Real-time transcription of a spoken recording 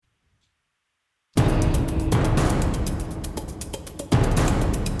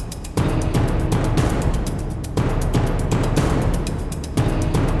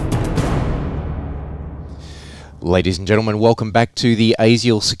Ladies and gentlemen, welcome back to the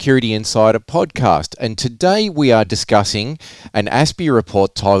ASIAL Security Insider podcast. And today we are discussing an ASPI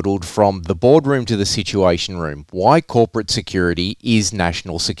report titled From the Boardroom to the Situation Room, Why Corporate Security is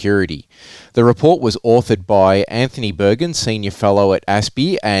National Security. The report was authored by Anthony Bergen, Senior Fellow at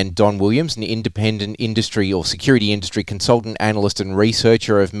ASPI, and Don Williams, an independent industry or security industry consultant, analyst and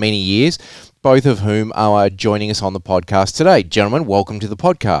researcher of many years, both of whom are joining us on the podcast today. Gentlemen, welcome to the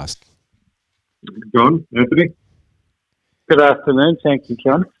podcast. John, Anthony. Good afternoon. Thank you,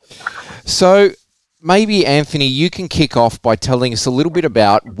 John. So maybe, Anthony, you can kick off by telling us a little bit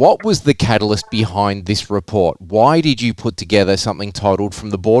about what was the catalyst behind this report. Why did you put together something titled From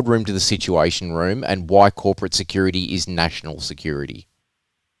the Boardroom to the Situation Room and Why Corporate Security is National Security?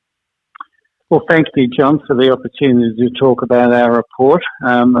 Well, thank you, John, for the opportunity to talk about our report.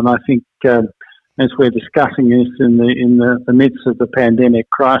 And I think as we're discussing this in the midst of the pandemic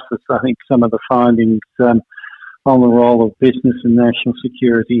crisis, I think some of the findings on the role of business and national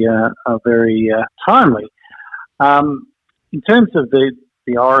security are very timely. In terms of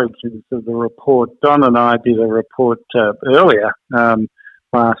the origins of the report, Don and I did a report earlier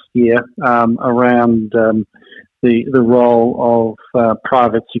last year around the role of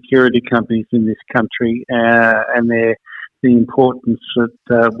private security companies in this country and the importance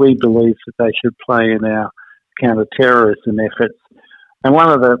that we believe that they should play in our counter-terrorism efforts. And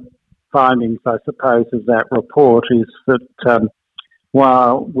one of the findings, I suppose, of that report is that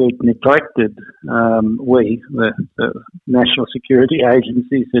while we've neglected, the national security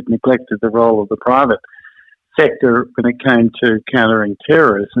agencies had neglected the role of the private sector when it came to countering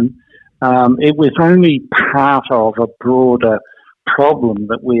terrorism, it was only part of a broader problem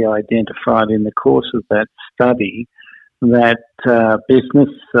that we identified in the course of that study, that business,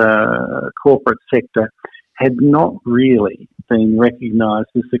 corporate sector had not really been recognised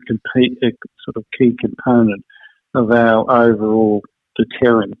as a sort of key component of our overall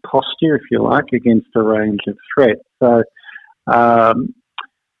deterrent posture, if you like, against a range of threats. So,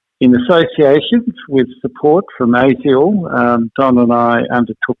 in association with support from ASIAL, Don and I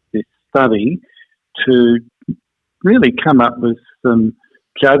undertook this study to really come up with some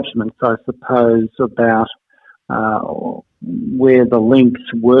judgments, I suppose, about where the links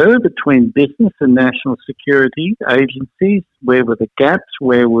were between business and national security agencies, where were the gaps,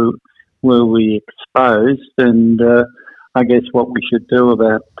 where were we exposed, and I guess what we should do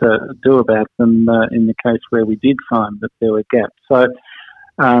about them in the case where we did find that there were gaps. So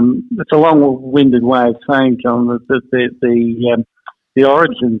it's a long-winded way of saying, John, that the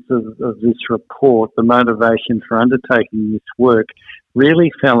origins of this report, the motivation for undertaking this work,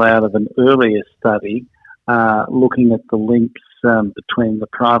 really fell out of an earlier study looking at the links between the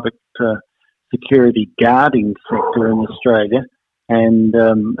private security guarding sector in Australia and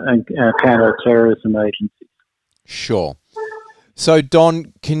our counter-terrorism agencies. Sure. So,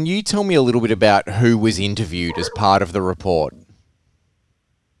 Don, can you tell me a little bit about who was interviewed as part of the report?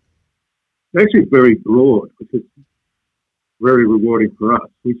 It's actually very broad, which is very rewarding for us.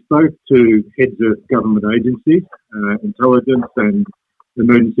 We spoke to heads of government agencies, intelligence and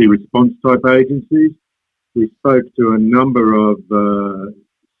emergency response type agencies. We spoke to a number of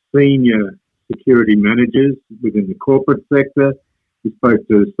senior security managers within the corporate sector. We spoke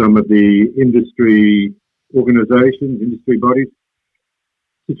to some of the industry organisations, industry bodies,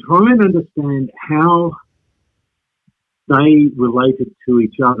 to try and understand how they related to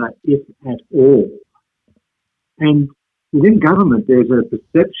each other, if at all. And within government, there's a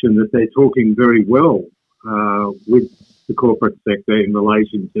perception that they're talking very well with the corporate sector in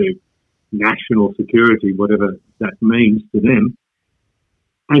relation to national security, whatever that means to them.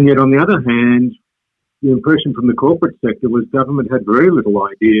 And yet, on the other hand, the impression from the corporate sector was government had very little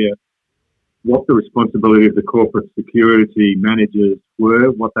idea what the responsibility of the corporate security managers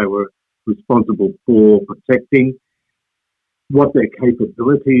were, what they were responsible for protecting, what their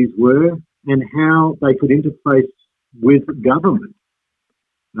capabilities were, and how they could interface with government.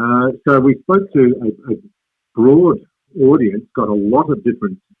 So we spoke to a broad audience, got a lot of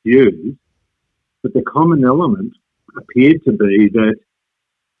different views, but the common element appeared to be that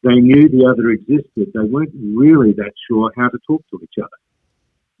they knew the other existed. They weren't really that sure how to talk to each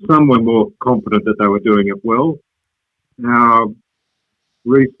other. Some were more confident that they were doing it well. Our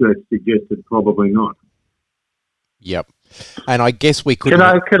research suggested probably not. Yep. And I guess we could... Could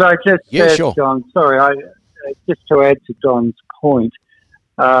I just add, sure. John, sorry, just to add to Don's point,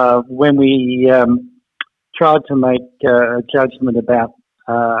 when we tried to make a judgment about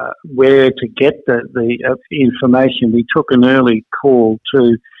where to get the information, we took an early call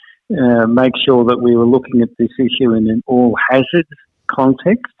to make sure that we were looking at this issue in an all hazards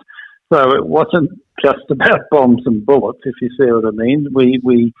context. So it wasn't just about bombs and bullets, if you see what I mean.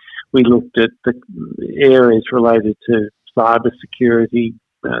 We looked at the areas related to cyber security,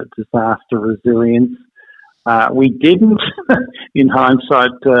 disaster resilience. We didn't, in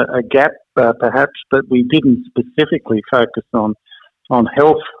hindsight, a gap perhaps, but we didn't specifically focus on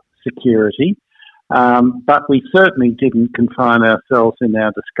health security. But we certainly didn't confine ourselves in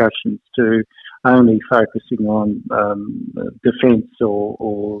our discussions to only focusing on defence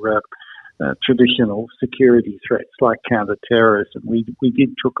or traditional security threats like counter-terrorism. We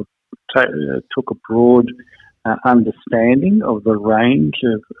took a broad understanding of the range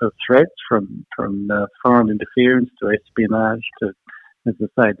of threats from foreign interference to espionage to, as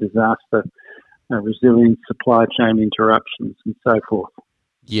I say, disaster resilience, supply chain interruptions, and so forth.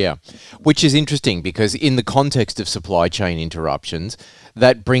 Yeah, which is interesting because in the context of supply chain interruptions,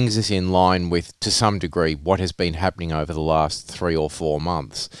 that brings us in line with, to some degree, what has been happening over the last 3 or 4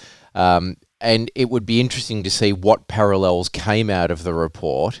 months. And it would be interesting to see what parallels came out of the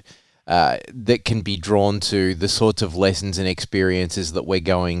report that can be drawn to the sorts of lessons and experiences that we're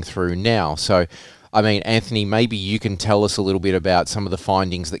going through now. So, I mean, Anthony, maybe you can tell us a little bit about some of the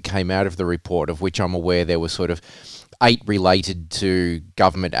findings that came out of the report, of which I'm aware there were sort of 8 related to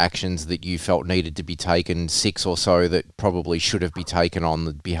government actions that you felt needed to be taken, 6 or so that probably should have been taken on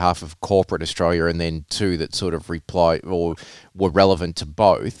the behalf of corporate Australia, and then 2 that sort of replied or were relevant to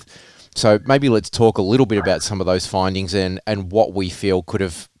both. So maybe let's talk a little bit about some of those findings and what we feel could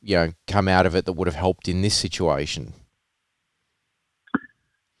have, come out of it that would have helped in this situation.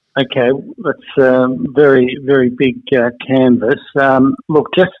 Okay, that's very, very big canvas. Look,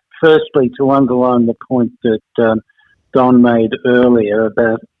 just firstly to underline the point that Don made earlier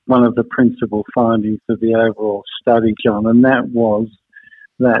about one of the principal findings of the overall study, John, and that was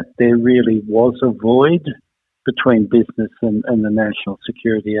that there really was a void between business and the national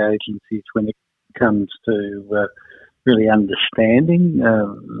security agencies when it comes to really understanding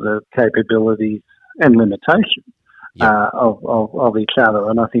the capabilities and limitations of each other.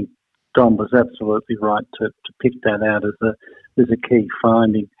 And I think Don was absolutely right to pick that out as a key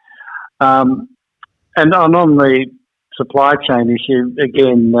finding. And on the supply chain issue,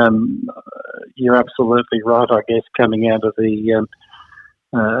 again, you're absolutely right, I guess, coming out of the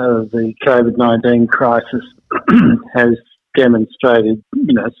COVID-19 crisis has demonstrated,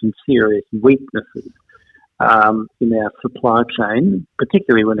 some serious weaknesses in our supply chain,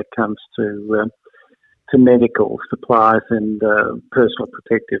 particularly when it comes to medical supplies and personal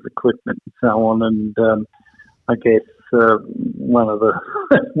protective equipment and so on. And I guess one of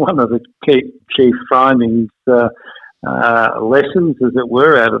the chief findings, lessons, as it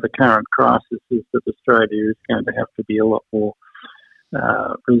were, out of the current crisis is that Australia is going to have to be a lot more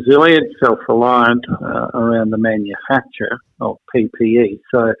resilient, self-reliant around the manufacture of PPE.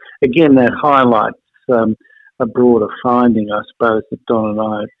 So again, that highlights a broader finding, I suppose, that Don and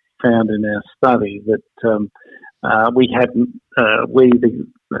I found in our study, that we, the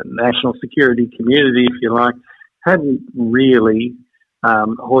national security community, if you like, hadn't really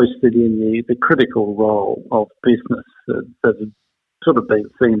hoisted in the critical role of business that had sort of been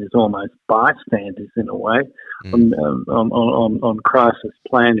seen as almost bystanders in a way on crisis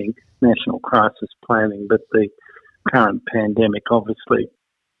planning, national crisis planning. But the current pandemic obviously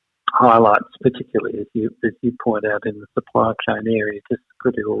highlights, particularly as you point out in the supply chain area, just the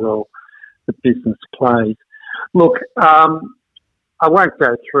critical role that business plays. Look, I won't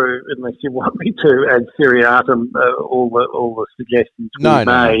go through, unless you want me to, ad seriatim, all the suggestions we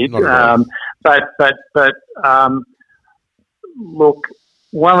made. No, but look,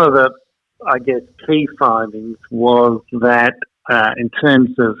 one of the, I guess, key findings was that in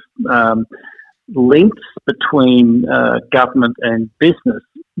terms of links between government and business,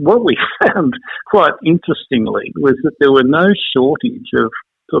 what we found quite interestingly was that there were no shortage of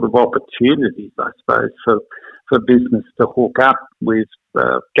sort of opportunities, I suppose, for business to hook up with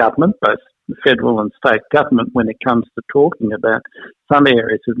government, both federal and state government, when it comes to talking about some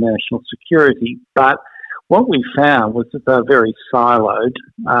areas of national security. But what we found was that they're very siloed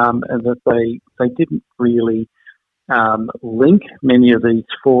and that they didn't really link many of these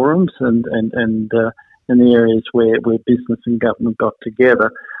forums and the areas where business and government got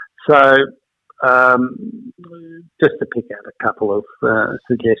together. So just to pick out a couple of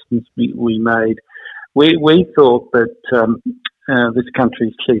suggestions we made, we thought that this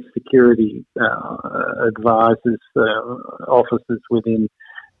country's chief security advisors, officers within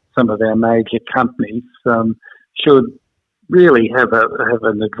some of our major companies, should really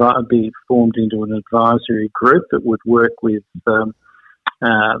be formed into an advisory group that would work with the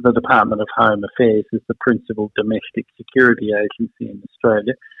Department of Home Affairs as the principal domestic security agency in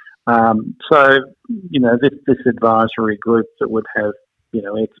Australia, So, this advisory group that would have,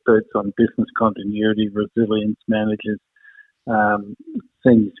 experts on business continuity, resilience managers,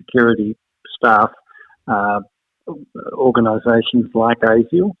 senior security staff, organisations like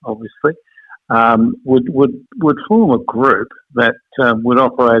ASIAL, obviously, would form a group that would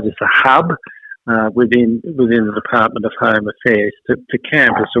operate as a hub within the Department of Home Affairs to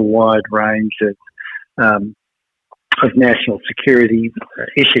canvass a wide range of national security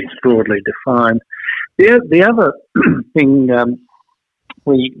issues broadly defined. The other thing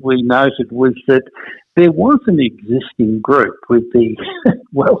we noted was that there was an existing group with the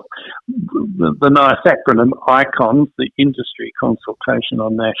nice acronym ICONS, the Industry Consultation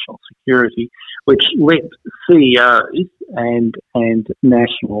on National Security, which linked CEOs and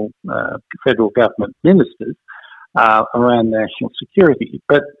national federal government ministers around national security.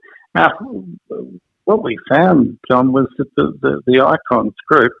 But what we found, John, was that the ICONS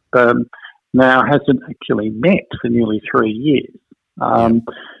group now hasn't actually met for nearly 3 years.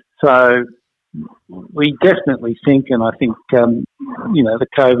 So we definitely think, and I think, the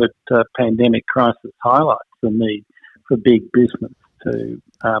COVID pandemic crisis highlights the need for big business to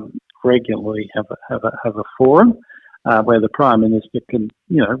regularly have a forum where the Prime Minister can,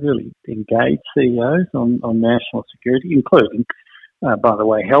 really engage CEOs on national security, including, by the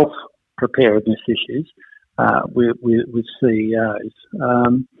way, health preparedness issues with CEOs.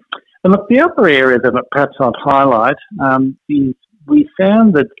 And look, the other area that perhaps I'd highlight is we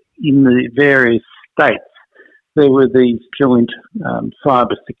found that in the various states there were these joint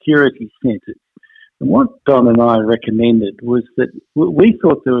cyber security centres. And what Don and I recommended was that we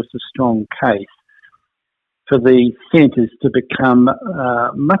thought there was a strong case for these centres to become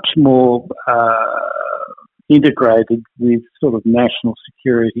much more integrated with sort of national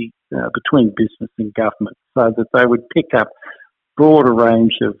security between business and government, so that they would pick up broader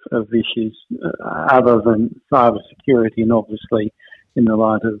range of issues other than cyber security, and obviously in the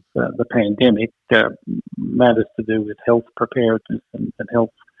light of the pandemic, matters to do with health preparedness and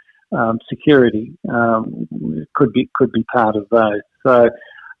health security could be part of those. So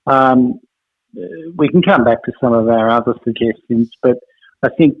we can come back to some of our other suggestions, but I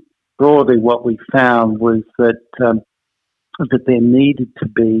think broadly what we found was that there needed to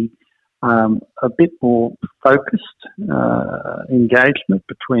be a bit more focused engagement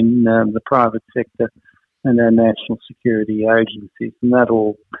between the private sector and our national security agencies. And that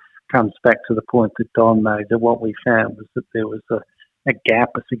all comes back to the point that Don made, that what we found was that there was a gap,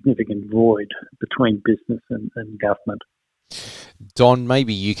 a significant void between business and government. Don,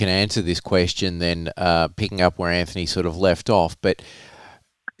 maybe you can answer this question then, picking up where Anthony sort of left off, but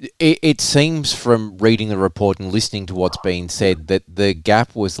it seems from reading the report and listening to what's been said that the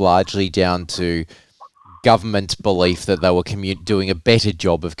gap was largely down to government's belief that they were doing a better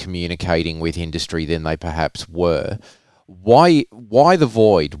job of communicating with industry than they perhaps were. Why the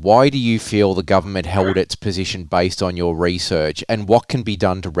void? Why do you feel the government held its position based on your research, and what can be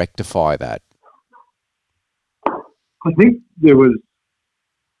done to rectify that? I think there was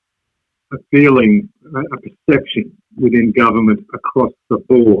a feeling, a perception within government across the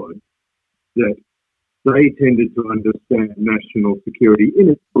board that they tended to understand national security in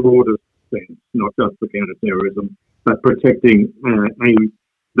its broadest sense, not just for counter-terrorism, but protecting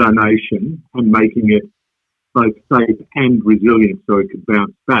the nation and making it both safe and resilient so it could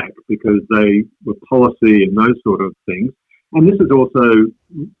bounce back, because they were policy and those sort of things. And this is also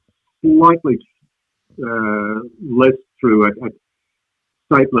slightly less true at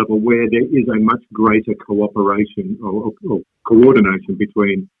state level, where there is a much greater cooperation or coordination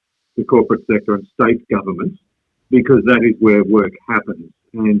between the corporate sector and state governments, because that is where work happens.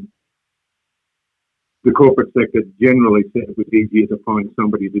 And the corporate sector generally said it was easier to find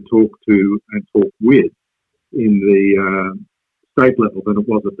somebody to talk to and talk with in the state level than it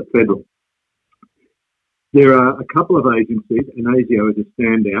was at the federal. There are a couple of agencies, and ASIO is a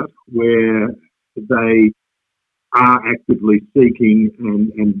standout, where they are actively seeking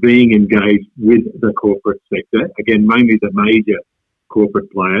and being engaged with the corporate sector, again, mainly the major corporate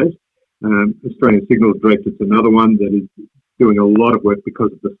players. Australian Signals Directorate is another one that is doing a lot of work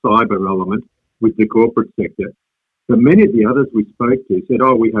because of the cyber element with the corporate sector. But many of the others we spoke to said,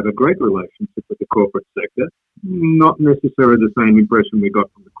 we have a great relationship with the corporate sector, not necessarily the same impression we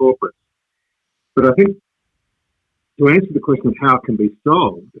got from the corporates. But I think to answer the question of how it can be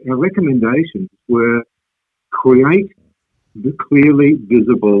solved, our recommendations were create the clearly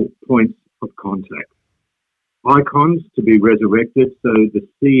visible points of contact. Icons to be resurrected so the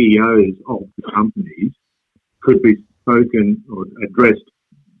CEOs of the companies could be spoken or addressed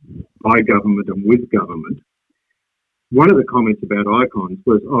by government and with government. one of the comments about icons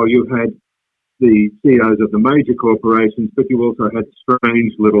was, you had the CEOs of the major corporations, but you also had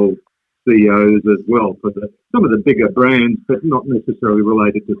strange little CEOs as well for some of the bigger brands, but not necessarily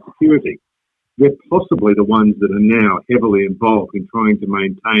related to security. They're possibly the ones that are now heavily involved in trying to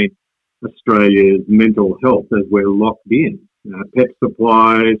maintain Australia's mental health as we're locked in. Pet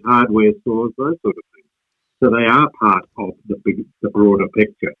supplies, hardware stores, those sort of things. So they are part of the broader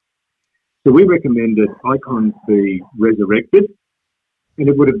picture. So we recommended icons be resurrected, and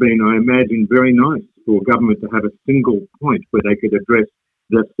it would have been, I imagine, very nice for government to have a single point where they could address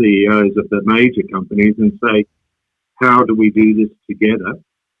the CEOs of the major companies and say, how do we do this together?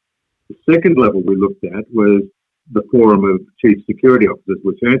 The second level we looked at was the Forum of Chief Security Officers,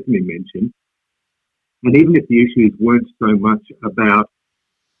 which Anthony mentioned. And even if the issues weren't so much about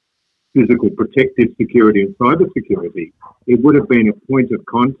physical protective security and cyber security, it would have been a point of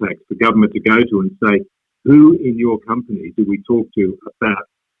contact for government to go to and say, who in your company do we talk to about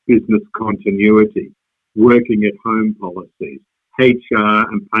business continuity, working at home policies, HR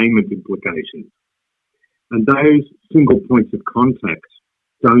and payment implications? And those single points of contact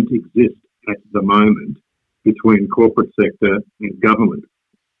don't exist at the moment between corporate sector and government.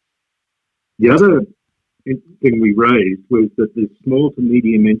 The other thing we raised was that the small to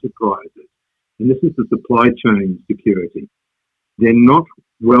medium enterprises, and this is the supply chain security, they're not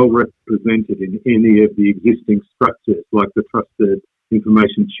well represented in any of the existing structures like the Trusted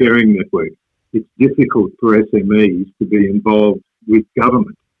Information Sharing Network. It's difficult for SMEs to be involved with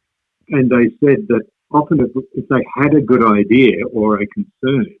government. And they said that often if they had a good idea or a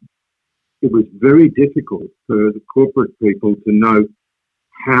concern, it was very difficult for the corporate people to know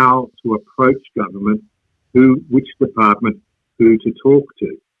how to approach government, which department, who to talk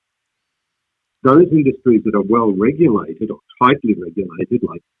to. Those industries that are well regulated or tightly regulated,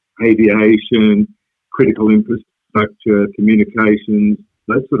 like aviation, critical infrastructure, communications,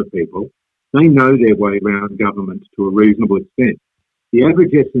 those sort of people, they know their way around government to a reasonable extent. The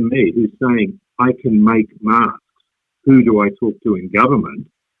average SME who's saying, I can make masks, who do I talk to in government,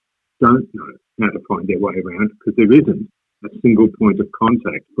 don't know how to find their way around because there isn't a single point of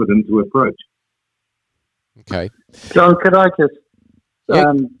contact for them to approach. Okay. John, could I just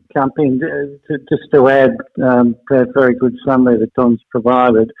jump in to add that very good summary that Don's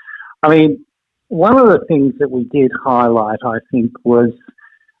provided? I mean, one of the things that we did highlight, I think, was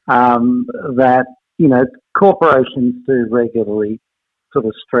that, corporations do regularly sort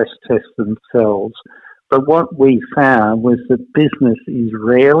of stress test themselves. But what we found was that business is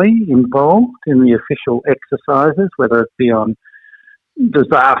rarely involved in the official exercises, whether it be on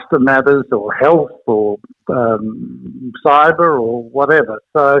disaster matters or health or cyber or whatever.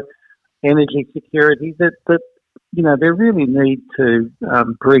 So energy security, that they really need to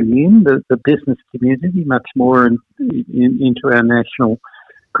bring in the business community much more into our national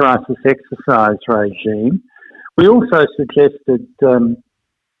crisis exercise regime. We also suggested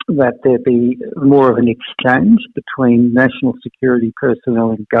that there be more of an exchange between national security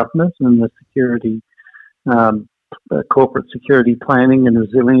personnel and government and the security, corporate security planning and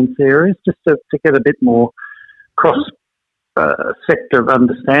resilience areas, just to get a bit more cross-sector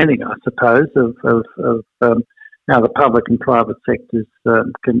understanding, I suppose, of how the public and private sectors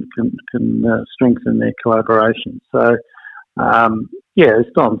can strengthen their collaboration. So, as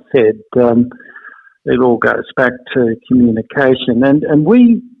Don said, it all goes back to communication. And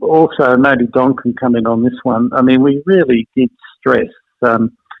we also, maybe Don can come in on this one, I mean, we really did stress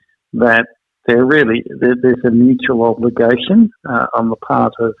that there's a mutual obligation on the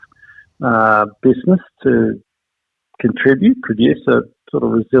part of business to produce a sort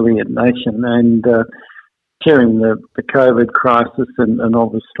of resilient nation. And during the COVID crisis, and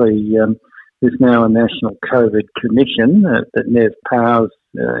obviously there's now a National COVID Commission that Nev Power's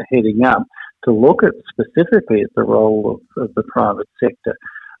heading up, to look at specifically at the role of the private sector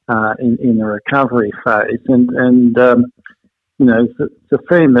in the recovery phase. And the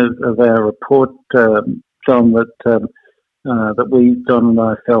theme of our report, John, that we, Don and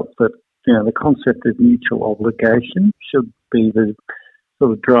I, felt that the concept of mutual obligation should be the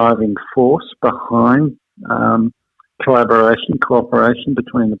sort of driving force behind cooperation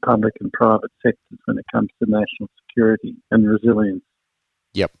between the public and private sectors when it comes to national security and resilience.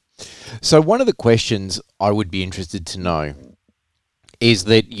 Yep. So one of the questions I would be interested to know is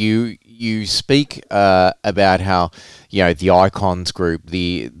that you speak about how the Icons Group,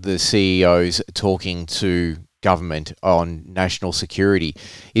 the CEOs talking to government on national security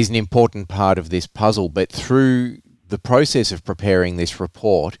is an important part of this puzzle. But through the process of preparing this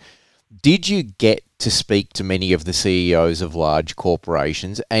report, did you get to speak to many of the CEOs of large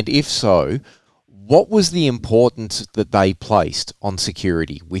corporations? And if so, What was the importance that they placed on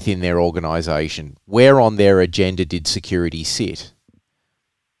security within their organisation? Where on their agenda did security sit?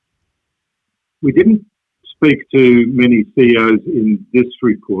 We didn't speak to many CEOs in this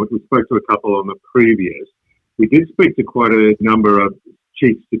report. We spoke to a couple on the previous. We did speak to quite a number of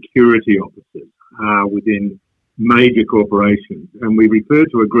chief security officers within major corporations, and we referred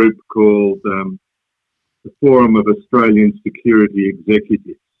to a group called the Forum of Australian Security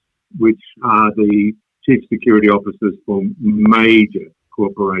Executives, which are the chief security officers for major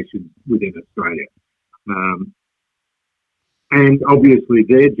corporations within Australia. And obviously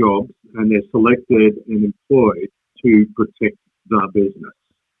their jobs, and they're selected and employed to protect the business.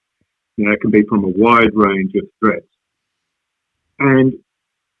 Now, it can be from a wide range of threats. And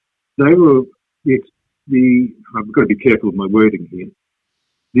they were, I've got to be careful of my wording here.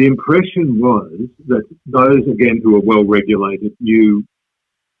 The impression was that those, again, who are well regulated knew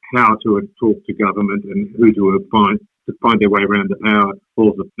how to talk to government and who to find their way around the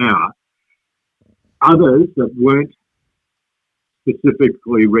halls of power. Others that weren't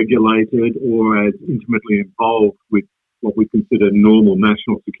specifically regulated or as intimately involved with what we consider normal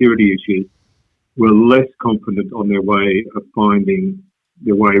national security issues were less confident on their way of finding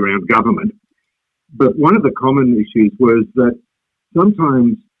their way around government. But one of the common issues was that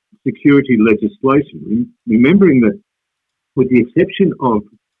sometimes security legislation, remembering that with the exception of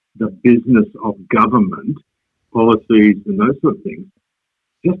the business of government, policies and those sort of things,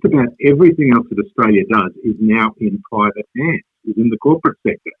 just about everything else that Australia does is now in private hands, is in the corporate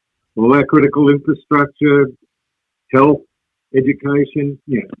sector. All our critical infrastructure, health, education,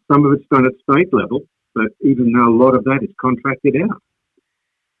 some of it's done at state level, but even though a lot of that is contracted out.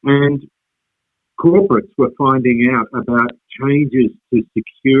 And corporates were finding out about changes to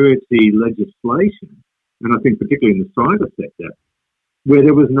security legislation, and I think particularly in the cyber sector, where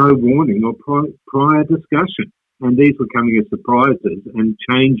there was no warning or prior discussion. And these were coming as surprises and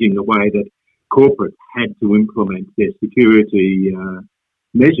changing the way that corporates had to implement their security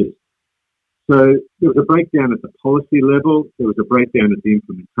measures. So there was a breakdown at the policy level, there was a breakdown at the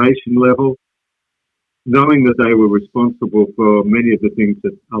implementation level, knowing that they were responsible for many of the things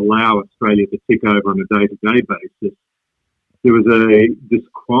that allow Australia to tick over on a day-to-day basis. There was a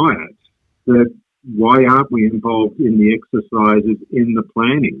disquiet that why aren't we involved in the exercises, in the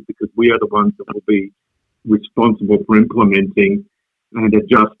planning? Because we are the ones that will be responsible for implementing and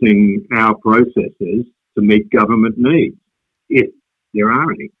adjusting our processes to meet government needs, if there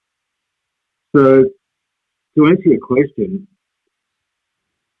are any. So, to answer your question,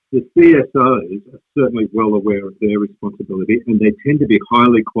 the CSOs are certainly well aware of their responsibility, and they tend to be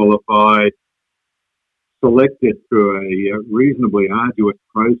highly qualified, selected through a reasonably arduous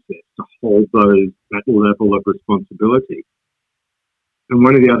process to hold that level of responsibility. And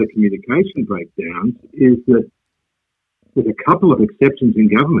one of the other communication breakdowns is that with a couple of exceptions in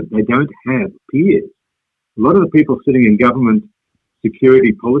government, they don't have peers. A lot of the people sitting in government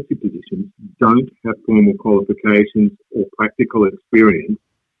security policy positions don't have formal qualifications or practical experience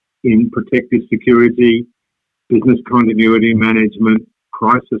in protective security, business continuity management,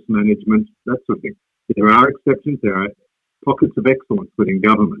 crisis management, that sort of thing. There are exceptions, there are pockets of excellence within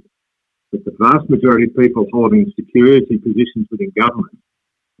government, but the vast majority of people holding security positions within government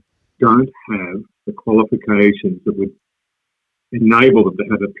don't have the qualifications that would enable them to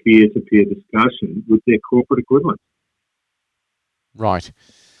have a peer-to-peer discussion with their corporate equivalents. Right.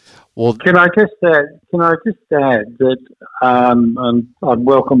 Well, can I just add that, and I'd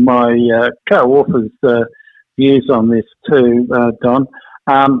welcome my co-authors' views on this too, Don.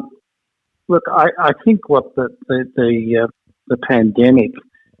 Look, I think what the pandemic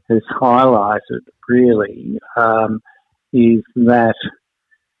has highlighted really is that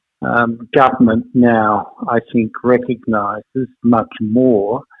government now, I think, recognises much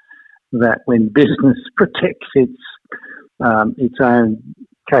more that when business protects its own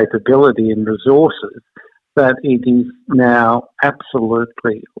capability and resources, that it is now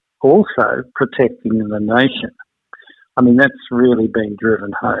absolutely also protecting the nation. I mean, that's really been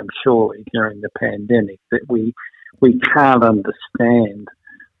driven home, surely, during the pandemic, that we can't understand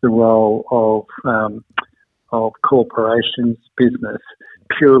the role of corporations, business,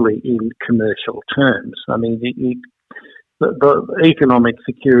 purely in commercial terms. I mean, the economic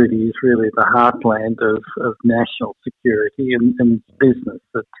security is really the heartland of national security and business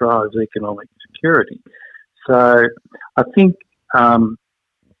that drives economic security. So I think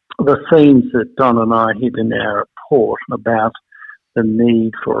the themes that Don and I hit in our report about the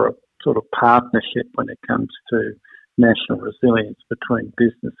need for a sort of partnership when it comes to national resilience between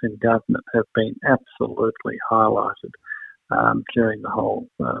business and government have been absolutely highlighted during the whole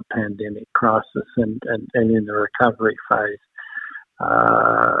pandemic crisis and in the recovery phase.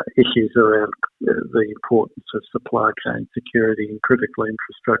 Issues around the importance of supply chain security and critical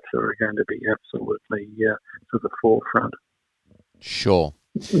infrastructure are going to be absolutely to the forefront. Sure.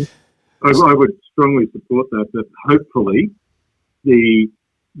 I would strongly support that hopefully the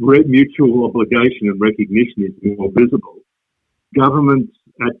mutual obligation and recognition is more visible. Governments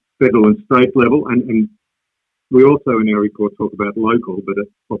at federal and state level, and we also in our report talk about local, but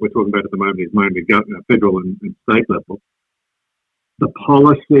what we're talking about at the moment is mainly federal and state level. The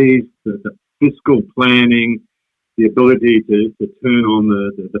policies, the fiscal planning, the ability to turn on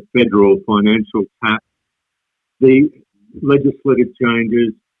the federal financial tap, the legislative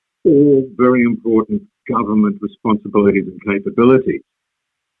changes, all very important government responsibilities and capabilities.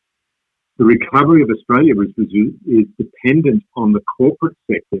 The recovery of Australia is dependent on the corporate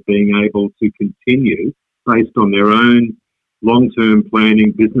sector being able to continue based on their own long-term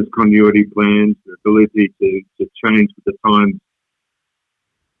planning, business continuity plans, the ability to change with the times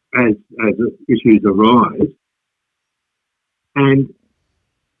as issues arise. And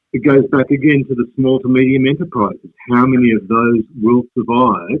it goes back again to the small to medium enterprises. How many of those will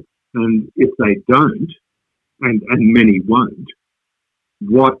survive? And if they don't, and many won't,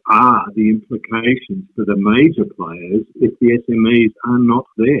 what are the implications for the major players if the SMEs are not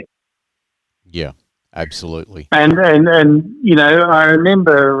there? Yeah, absolutely. And you know, I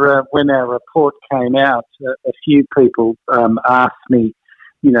remember when our report came out, a few people asked me,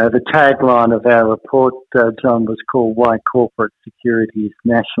 you know, the tagline of our report, John, was called "Why Corporate Security is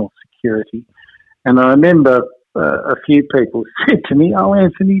National Security." And I remember a few people said to me, "Oh,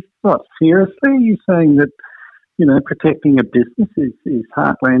 Anthony, what, seriously? Are you saying that, you know, protecting a business is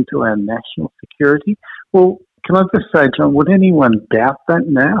heartland to our national security?" Well, can I just say, John, would anyone doubt that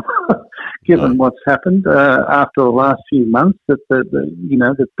now, given what's happened after the last few months, that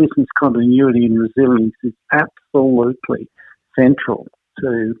the business continuity and resilience is absolutely central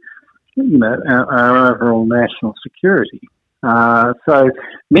to, you know, our overall national security. So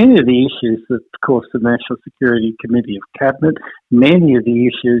many of the issues that, of course, the National Security Committee of Cabinet, many of the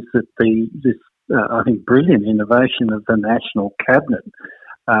issues that this I think brilliant innovation of the National Cabinet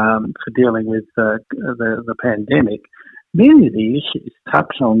for dealing with the pandemic, many of the issues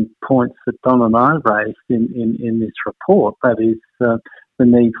touch on points that Don and I raised in this report. That is the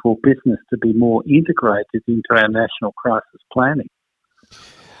need for business to be more integrated into our national crisis planning.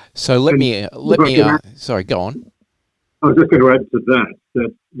 So let me. Sorry, go on. I was just going to add to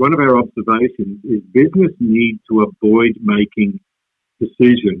that one of our observations is business needs to avoid making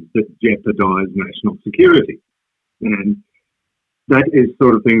decisions that jeopardise national security. And that is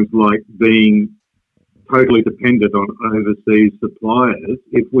sort of things like being totally dependent on overseas suppliers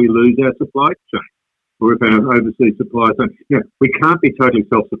if we lose our supply chain, or if our overseas suppliers don't. You know, we can't be totally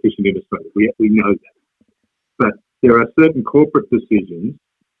self-sufficient in Australia. We know that. But there are certain corporate decisions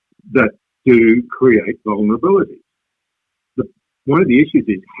that do create vulnerability. One of the issues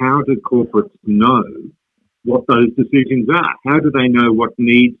is, how do corporates know what those decisions are? How do they know what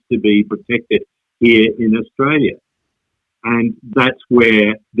needs to be protected here in Australia? And that's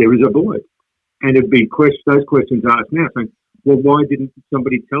where there is a void. And it'd be those questions asked now, saying, well, why didn't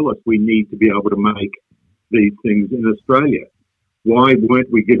somebody tell us we need to be able to make these things in Australia? Why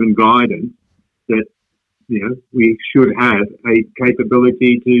weren't we given guidance that, you know, we should have a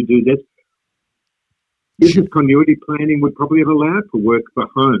capability to do this? Business continuity planning would probably have allowed for work for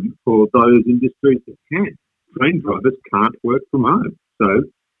home for those industries that can. Train drivers can't work from home. So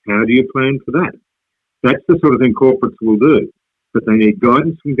how do you plan for that? That's the sort of thing corporates will do. But they need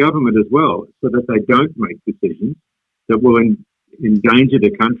guidance from government as well, so that they don't make decisions that will endanger the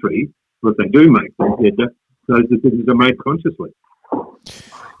country. Or if they do make them, those decisions are made consciously.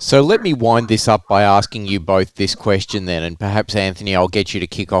 So let me wind this up by asking you both this question then, and perhaps, Anthony, I'll get you to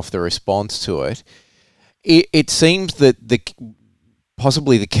kick off the response to it. It seems that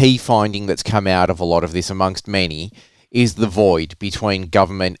possibly the key finding that's come out of a lot of this, amongst many, is the void between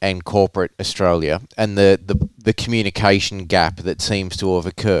government and corporate Australia, and the communication gap that seems to have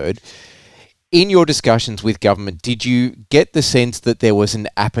occurred. In your discussions with government, did you get the sense that there was an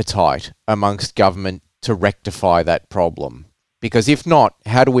appetite amongst government to rectify that problem? Because if not,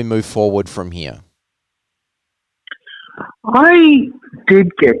 how do we move forward from here? I did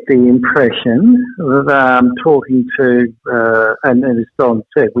get the impression that talking to, and as Don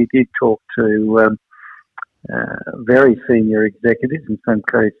said, we did talk to very senior executives, in some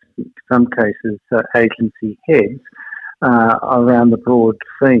cases agency heads, around the broad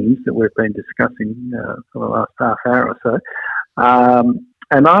themes that we've been discussing for the last half hour or so.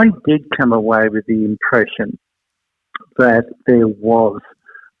 And I did come away with the impression that there was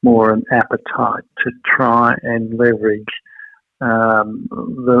more an appetite to try and leverage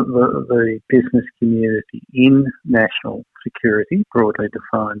the business community in national security, broadly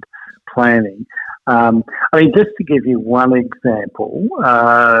defined planning. Just to give you one example,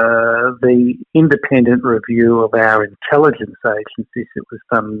 the independent review of our intelligence agencies, it was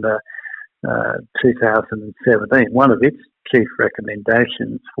done 2017. One of its chief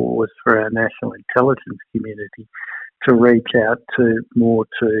recommendations was for our national intelligence community to reach out to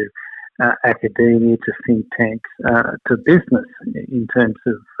academia, to think tanks, to business in terms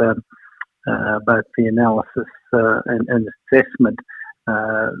of both the analysis and assessment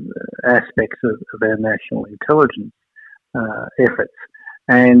aspects of our national intelligence efforts.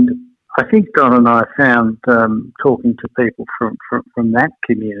 And I think Don and I found, talking to people from that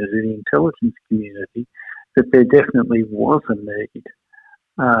community, the intelligence community, that there definitely was a need,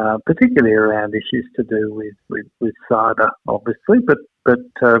 particularly around issues to do with cyber, obviously, but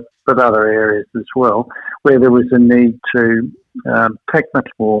other areas as well, where there was a need to take much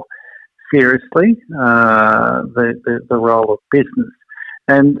more seriously the role of business.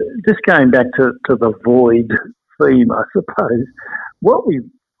 And just going back to the void theme, I suppose, what we,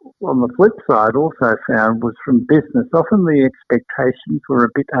 on the flip side, also found was from business, often the expectations were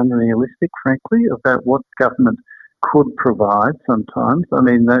a bit unrealistic, frankly, about what government could provide sometimes. I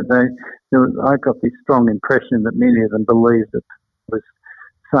mean, I got this strong impression that many of them believed that there was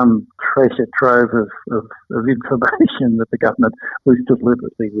some treasure trove of information that the government was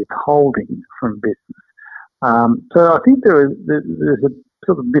deliberately withholding from business. So I think there's a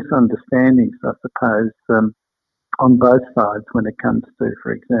sort of misunderstandings, I suppose, on both sides when it comes to,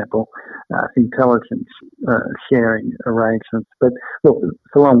 for example, intelligence sharing arrangements. But look,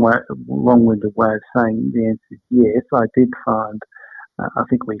 it's a long-winded way of saying the answer is yes. I did find, I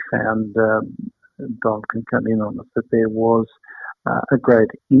think we found, Don can come in on this, that there was a great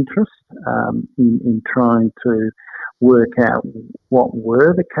interest in trying to work out what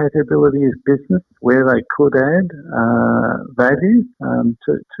were the capabilities of business, where they could add value to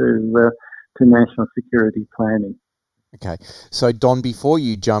national security planning. Okay. So, Don, before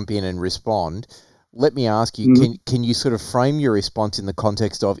you jump in and respond, let me ask you, can you sort of frame your response in the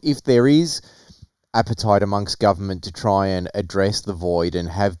context of, if there is appetite amongst government to try and address the void and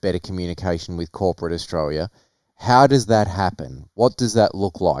have better communication with corporate Australia, how does that happen? What does that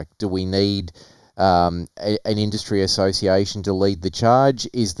look like? Do we need an industry association to lead the charge?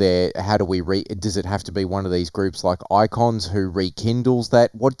 Does it have to be one of these groups like Icons who rekindles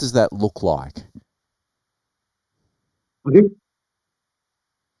that? What does that look like? I think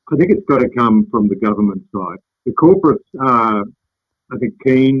it's got to come from the government side. The corporates are, I think,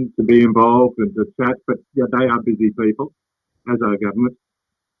 keen to be involved and to chat, but yeah, they are busy people, as are government.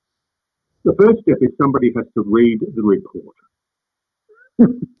 The first step is somebody has to read the report.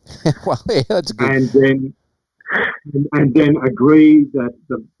 Well, yeah, that's good. And then agree that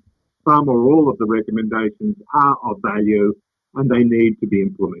some or all of the recommendations are of value and they need to be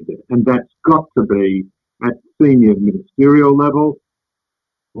implemented. And that's got to be at senior ministerial level,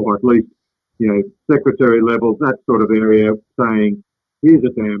 or at least, secretary level, that sort of area, saying, here's a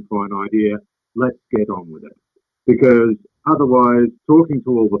damn fine idea, let's get on with it. Because otherwise, talking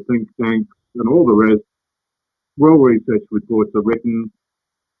to all the think tanks and all the rest, well-researched reports are written,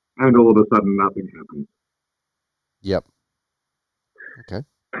 and all of a sudden nothing happens. Yep. Okay.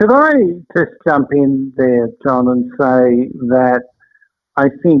 Could I just jump in there, John, and say that I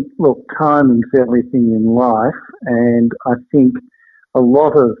think, look, timing's everything in life, and I think a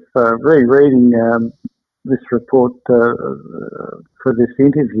lot of rereading this report for this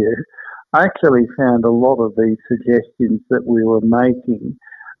interview, I actually found a lot of these suggestions that we were making,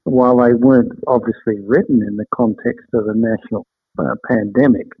 while they weren't obviously written in the context of a national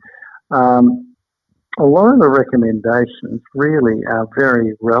pandemic, a lot of the recommendations really are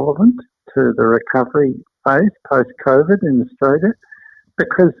very relevant to the recovery phase post-COVID in Australia,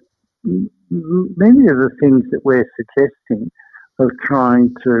 because many of the things that we're suggesting of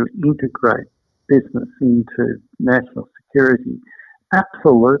trying to integrate business into national security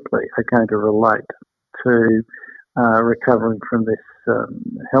absolutely are going to relate to recovering from this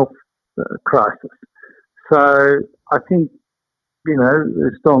health crisis. So I think,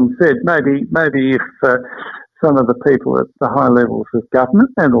 as Don said, maybe if some of the people at the high levels of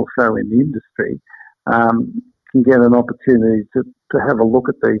government and also in the industry can get an opportunity to have a look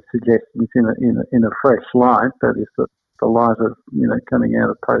at these suggestions in a fresh light, that is the light of coming out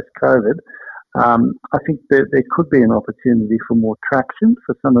of post-COVID, I think there could be an opportunity for more traction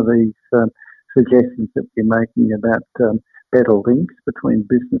for some of these suggestions that we're making about better links between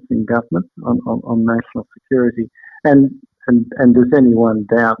business and government on national security And does anyone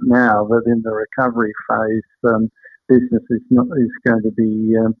doubt now that in the recovery phase, business is going to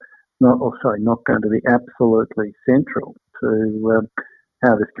be not going to be absolutely central to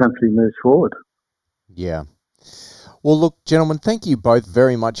how this country moves forward. Yeah. Well, look, gentlemen, thank you both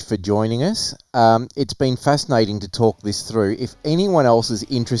very much for joining us. It's been fascinating to talk this through. If anyone else is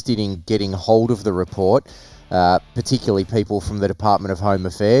interested in getting hold of the report, particularly people from the Department of Home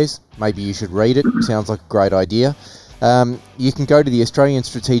Affairs, maybe you should read it. Sounds like a great idea. You can go to the Australian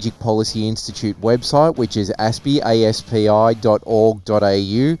Strategic Policy Institute website, which is aspi.org.au,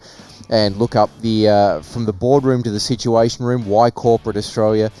 and look up the from the boardroom to the situation room, why corporate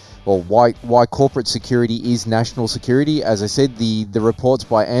Australia, or why corporate security is national security. As I said, the reports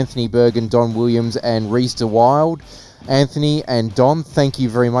by Anthony Bergen, Don Williams, and Rhys de Wilde. Anthony and Don, thank you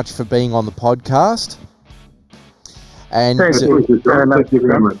very much for being on the podcast. And thank you very much.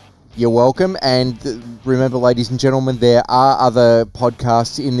 You're welcome. And remember, ladies and gentlemen, there are other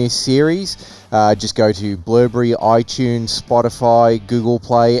podcasts in this series. Just go to Blueberry, iTunes, Spotify, Google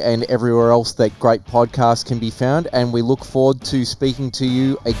Play, and everywhere else that great podcasts can be found. And we look forward to speaking to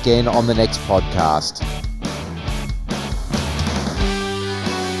you again on the next podcast.